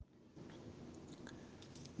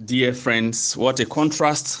Dear friends, what a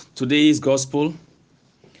contrast today's gospel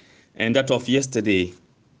and that of yesterday.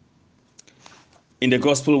 In the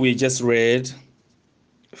gospel we just read,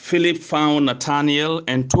 Philip found Nathanael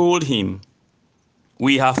and told him,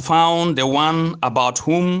 "We have found the one about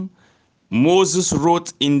whom Moses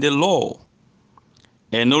wrote in the law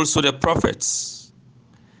and also the prophets,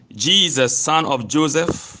 Jesus, son of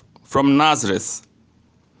Joseph from Nazareth."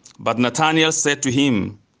 But Nathanael said to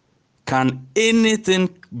him, "Can anything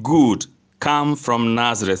good come from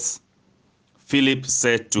Nazareth?" Philip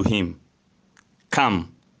said to him, "Come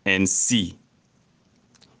and see."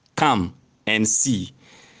 Come and see.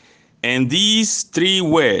 And these three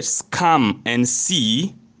words, come and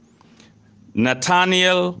see,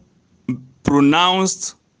 Nathanael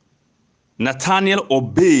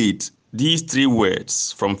obeyed these three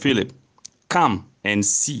words from Philip, come and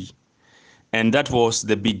see. And that was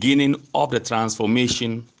the beginning of the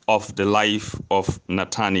transformation of the life of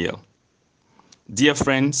Nathanael. Dear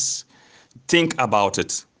friends, think about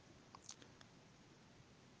it.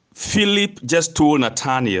 Philip just told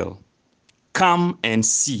Nathanael, come and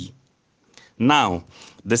see. Now,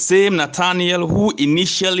 the same Nathanael who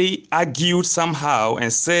initially argued somehow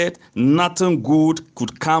and said nothing good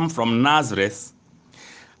could come from Nazareth,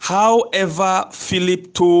 however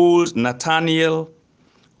Philip told Nathanael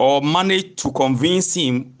or managed to convince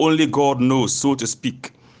him, only God knows, so to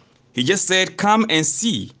speak. He just said, come and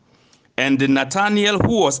see. And the Nathanael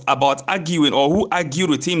who was about arguing or who argued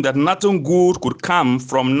with him that nothing good could come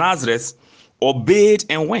from Nazareth obeyed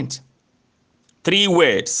and went. Three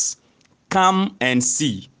words, come and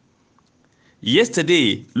see.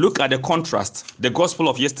 Yesterday, look at the contrast, the gospel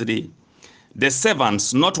of yesterday. The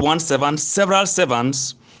servants, not one servant, several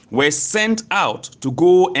servants were sent out to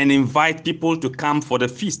go and invite people to come for the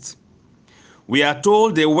feast. We are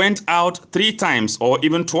told they went out 3 times or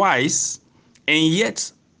even twice, and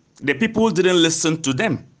yet the people didn't listen to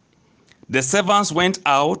them. The servants went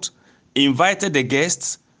out, invited the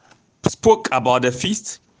guests, spoke about the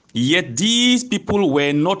feast, yet these people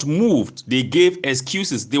were not moved. They gave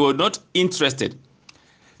excuses. They were not interested.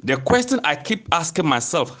 The question I keep asking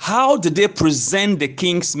myself, how did they present the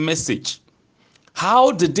king's message?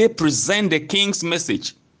 How did they present the king's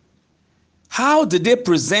message? How did they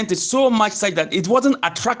present it so much such that it wasn't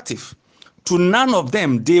attractive to none of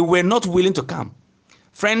them? They were not willing to come.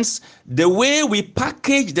 Friends, the way we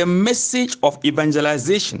package the message of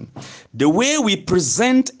evangelization, the way we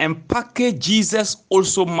present and package Jesus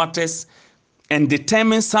also matters and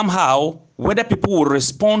determines somehow whether people will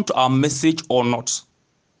respond to our message or not.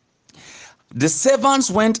 The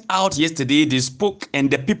servants went out yesterday, they spoke,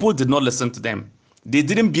 and the people did not listen to them. They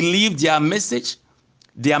didn't believe their message.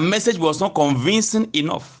 Their message was not convincing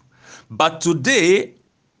enough. But today,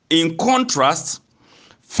 in contrast,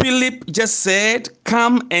 Philip just said,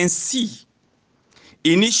 come and see.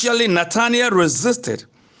 Initially, Nathanael resisted,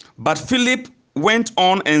 but Philip went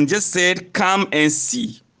on and just said, come and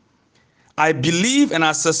see. I believe and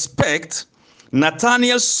I suspect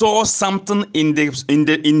Nathanael saw something in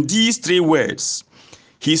these 3 words.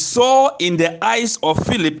 He saw in the eyes of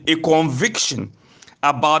Philip a conviction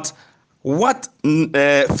about what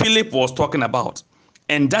Philip was talking about,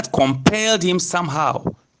 and that compelled him somehow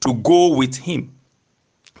to go with him.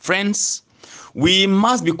 Friends, we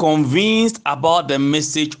must be convinced about the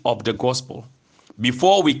message of the gospel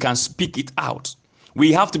before we can speak it out.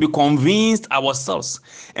 We have to be convinced ourselves.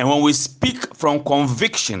 And when we speak from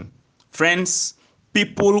conviction, friends,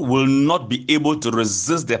 people will not be able to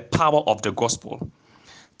resist the power of the gospel.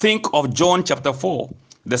 Think of John chapter 4,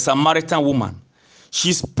 the Samaritan woman.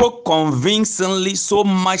 She spoke convincingly, so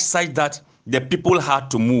much such that the people had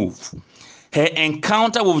to move. Her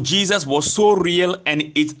encounter with Jesus was so real, and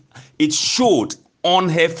it showed on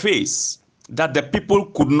her face that the people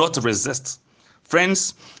could not resist.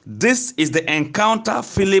 Friends, this is the encounter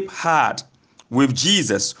Philip had with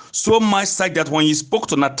Jesus, so much such that when he spoke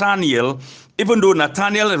to Nathanael, even though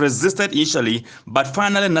Nathanael resisted initially, but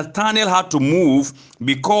finally Nathanael had to move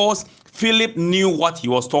because Philip knew what he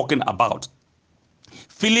was talking about.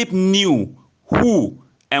 Philip knew who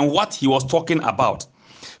and what he was talking about.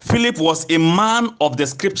 Philip was a man of the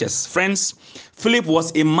scriptures. Friends, Philip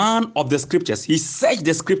was a man of the scriptures. He searched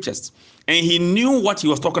the scriptures and he knew what he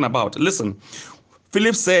was talking about. Listen,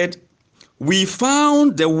 Philip said, we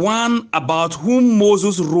found the one about whom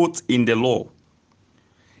Moses wrote in the law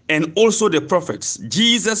and also the prophets,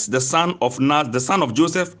 Jesus, the son of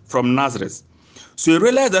Joseph from Nazareth. So he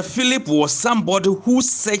realized that Philip was somebody who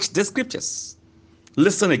searched the scriptures.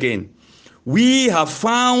 Listen again. We have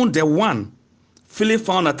found the one. Philip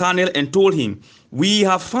found Nathanael and told him, we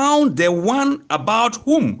have found the one about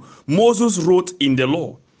whom Moses wrote in the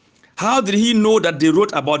law How did he know that they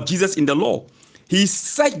wrote about Jesus in the law? He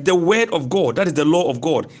searched the word of God. That is the law of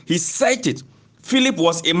God. He searched it. Philip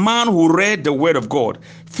was a man who read the word of God.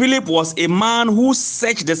 Philip was a man who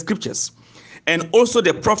searched the scriptures and also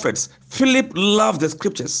the prophets. Philip loved the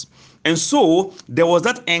scriptures. And so there was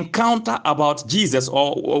that encounter about Jesus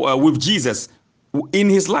or with Jesus in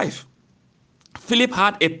his life. Philip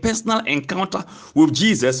had a personal encounter with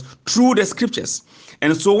Jesus through the scriptures.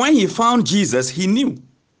 And so when he found Jesus, he knew.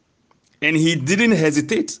 And he didn't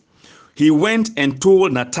hesitate. He went and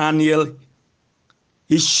told Nathanael.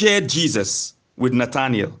 He shared Jesus with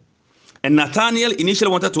Nathanael. And Nathanael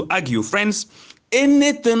initially wanted to argue, friends,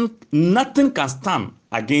 nothing can stand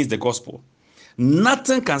against the gospel.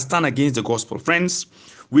 Nothing can stand against the gospel. Friends,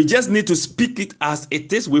 we just need to speak it as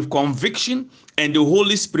it is with conviction, and the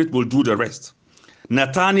Holy Spirit will do the rest.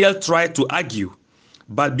 Nathanael tried to argue,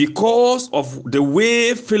 but because of the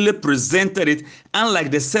way Philip presented it,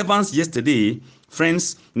 unlike the servants yesterday,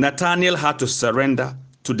 friends, Nathanael had to surrender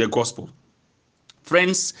to the gospel.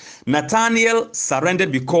 Friends, Nathanael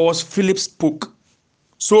surrendered because Philip spoke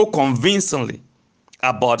so convincingly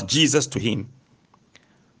about Jesus to him.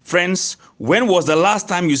 Friends, when was the last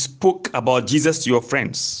time you spoke about Jesus to your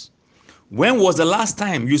friends? When was the last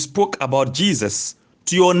time you spoke about Jesus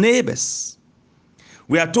to your neighbors?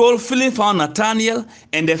 We are told Philip found Nathanael,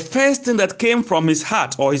 and the first thing that came from his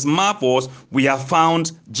heart or his mouth was, "We have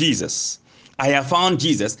found Jesus. I have found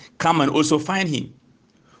Jesus. Come and also find him."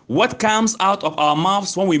 What comes out of our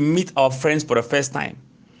mouths when we meet our friends for the first time?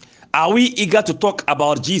 Are we eager to talk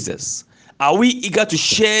about Jesus? Are we eager to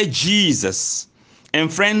share Jesus?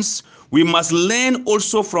 And friends, we must learn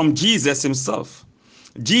also from Jesus himself.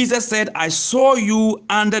 Jesus said, "I saw you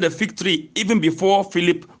under the fig tree even before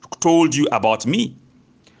Philip told you about me."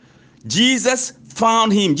 Jesus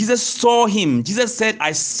found him. Jesus saw him. Jesus said,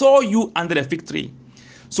 "I saw you under the fig tree."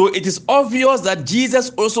 So it is obvious that Jesus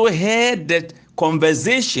also heard that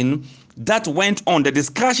conversation that went on, the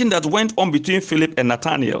discussion that went on between Philip and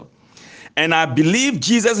Nathanael. And I believe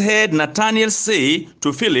Jesus heard Nathanael say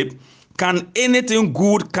to Philip, "Can anything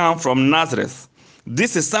good come from Nazareth?"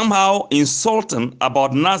 This is somehow insulting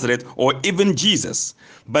about Nazareth or even Jesus.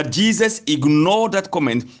 But Jesus ignored that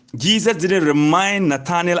comment. Jesus didn't remind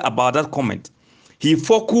Nathanael about that comment. He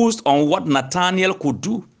focused on what Nathanael could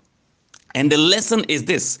do. And the lesson is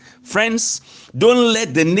this, friends, don't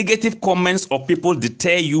let the negative comments of people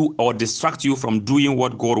deter you or distract you from doing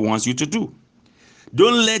what God wants you to do.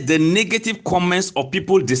 Don't let the negative comments of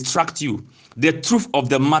people distract you. The truth of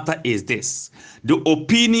the matter is this: the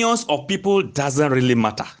opinions of people doesn't really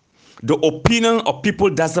matter. The opinion of people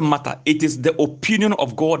doesn't matter. It is the opinion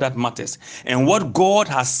of God that matters, and what God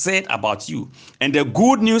has said about you. And the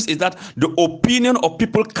good news is that the opinion of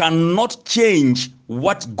people cannot change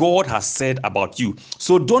what God has said about you.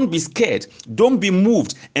 So don't be scared, don't be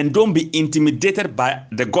moved, and don't be intimidated by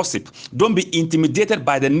the gossip. Don't be intimidated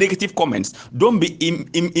by the negative comments. Don't be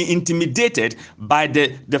intimidated by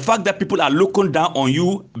the fact that people are looking down on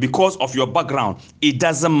you because of your background. It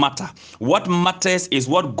doesn't matter. What matters is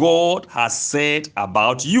what God has said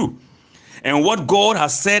about you. And what God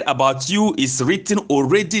has said about you is written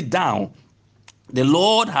already down. The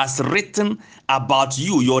Lord has written about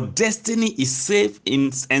you. Your destiny is safe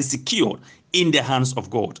and secure in the hands of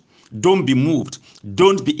God. Don't be moved.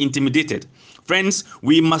 Don't be intimidated. Friends,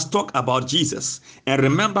 we must talk about Jesus. And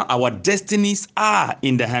remember, our destinies are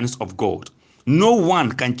in the hands of God. No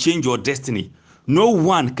one can change your destiny. No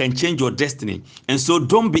one can change your destiny. And so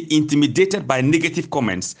don't be intimidated by negative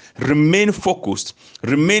comments. Remain focused,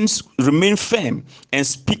 remain firm, and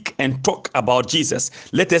speak and talk about Jesus.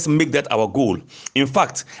 Let us make that our goal. In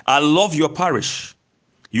fact, I love your parish,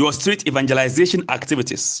 your street evangelization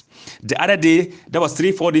activities. The other day, that was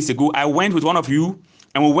 3-4 days ago, I went with one of you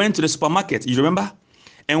and we went to the supermarket. You remember?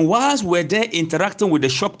 And whilst we're there interacting with the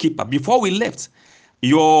shopkeeper, before we left,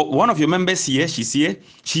 one of your members here, she's here,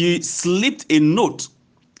 she slipped a note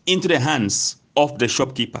into the hands of the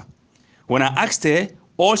shopkeeper. When I asked her,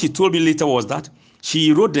 all she told me later was that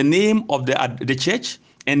she wrote the name of the church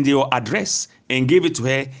and your address and gave it to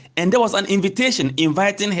her, and there was an invitation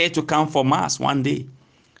inviting her to come for mass one day.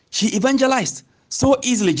 She evangelized so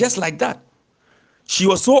easily, just like that. She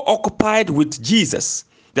was so occupied with Jesus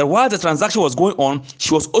that while the transaction was going on,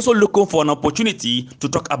 she was also looking for an opportunity to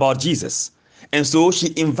talk about Jesus. And so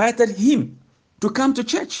she invited him to come to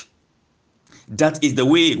church. That is the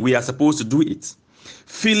way we are supposed to do it.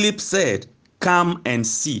 Philip said, "Come and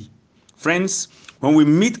see." Friends, when we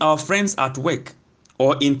meet our friends at work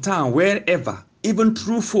or in town, wherever, even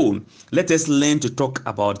through phone, let us learn to talk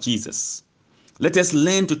about Jesus. Let us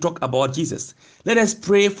learn to talk about Jesus. Let us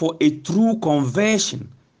pray for a true conversion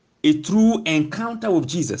a true encounter with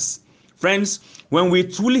Jesus. Friends, when we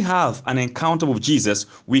truly have an encounter with Jesus,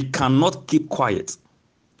 we cannot keep quiet.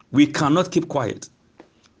 We cannot keep quiet.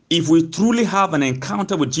 If we truly have an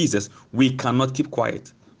encounter with Jesus, we cannot keep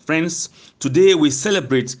quiet. Friends, today we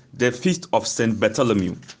celebrate the feast of St.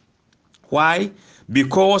 Bartholomew. Why?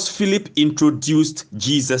 Because Philip introduced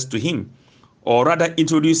Jesus to him, or rather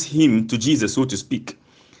introduced him to Jesus, so to speak.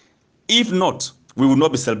 If not, we will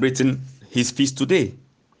not be celebrating his feast today.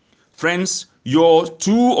 Friends, your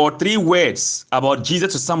 2 or 3 words about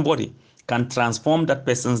Jesus to somebody can transform that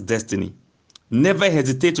person's destiny. Never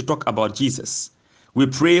hesitate to talk about Jesus. We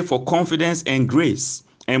pray for confidence and grace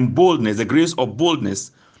and boldness, the grace of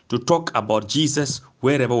boldness to talk about Jesus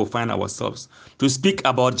wherever we find ourselves, to speak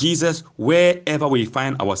about Jesus wherever we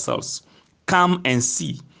find ourselves. Come and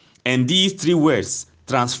see. And these 3 words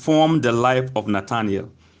transformed the life of Nathanael.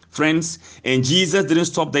 Friends, and Jesus didn't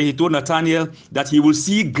stop there. He told Nathanael that he will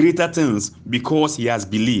see greater things because he has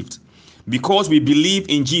believed. Because we believe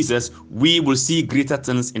in Jesus, we will see greater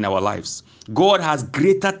things in our lives. God has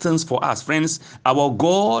greater things for us, friends. Our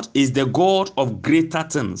God is the God of greater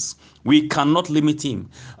things. We cannot limit him.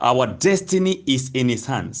 Our destiny is in his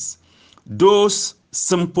hands. Those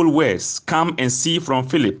simple words, come and see from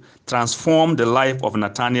Philip, transformed the life of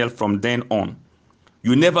Nathanael from then on.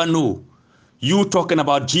 You never know. You talking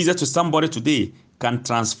about Jesus to somebody today can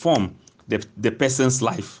transform the person's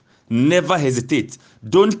life. Never hesitate.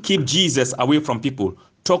 Don't keep Jesus away from people.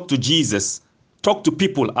 Talk to Jesus. Talk to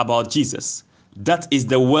people about Jesus. That is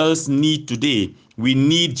the world's need today. We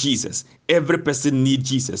need Jesus. Every person needs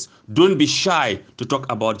Jesus. Don't be shy to talk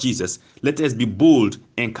about Jesus. Let us be bold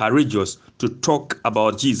and courageous to talk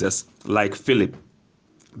about Jesus like Philip.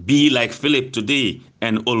 Be like Philip today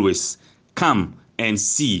and always. Come and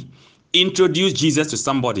see. Introduce Jesus to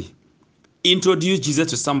somebody. Introduce Jesus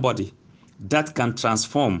to somebody. That can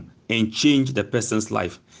transform and change the person's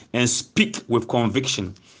life. And speak with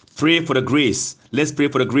conviction. Pray for the grace. Let's pray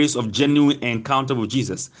for the grace of genuine encounter with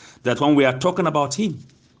Jesus. That when we are talking about him,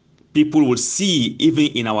 people will see, even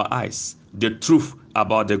in our eyes, the truth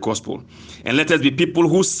about the gospel. And let us be people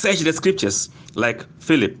who search the scriptures like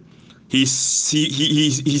Philip. He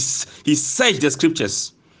searched the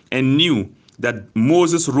scriptures and knew that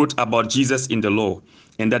Moses wrote about Jesus in the law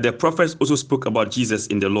and that the prophets also spoke about Jesus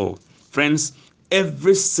in the law. Friends,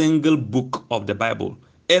 every single book of the Bible,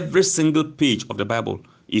 every single page of the Bible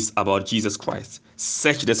is about Jesus Christ.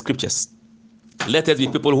 Search the scriptures. Let us be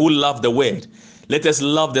people who love the word. Let us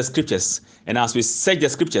love the scriptures. And as we search the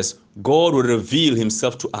scriptures, God will reveal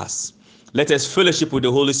himself to us. Let us fellowship with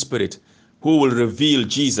the Holy Spirit, who will reveal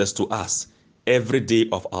Jesus to us every day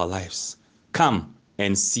of our lives. Come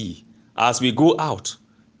and see. As we go out,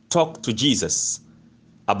 talk to Jesus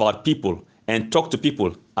about people and talk to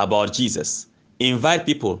people about Jesus. Invite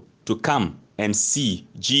people to come and see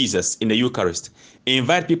Jesus in the Eucharist.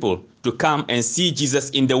 Invite people to come and see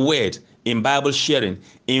Jesus in the Word, in Bible sharing.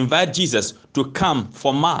 Invite Jesus to come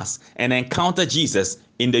for Mass and encounter Jesus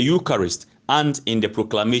in the Eucharist and in the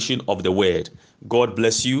proclamation of the Word. God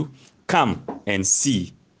bless you. Come and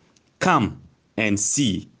see. Come and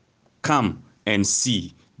see. Come and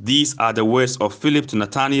see. These are the words of Philip to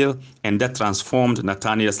Nathanael, and that transformed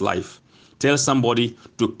Nathanael's life. Tell somebody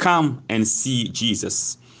to come and see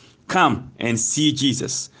Jesus. Come and see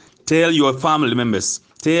Jesus. Tell your family members,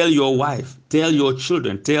 tell your wife, tell your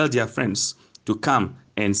children, tell their friends to come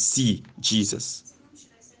and see Jesus.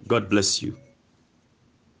 God bless you.